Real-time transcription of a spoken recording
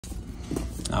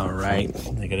All right,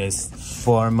 look at this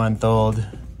 4-month-old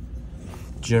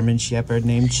German Shepherd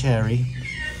named Cherry.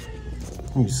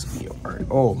 You sweetheart.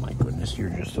 Oh my goodness, you're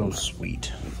just so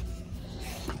sweet.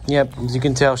 Yep, as you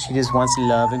can tell, she just wants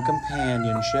love and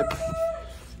companionship.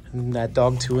 And that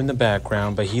dog too in the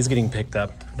background, but he's getting picked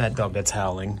up. That dog that's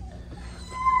howling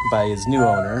by his new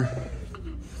owner.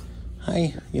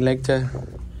 Hi, you like to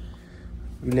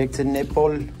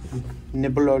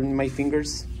nibble on my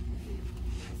fingers?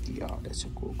 Yeah, that's a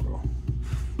cool girl.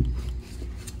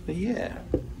 But yeah,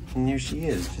 and here she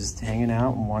is, just hanging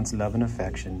out and wants love and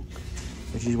affection,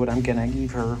 which is what I'm gonna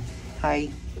give her. Hi.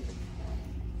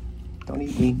 Don't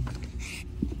eat me.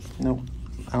 Nope,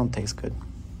 I don't taste good.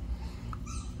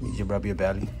 Need you rub your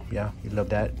belly. Yeah, you love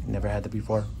that? Never had that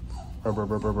before?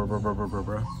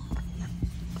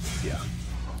 Yeah,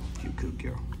 you good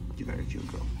girl. You very cute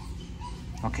girl.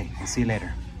 Okay, I'll see you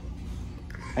later.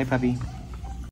 Bye, puppy.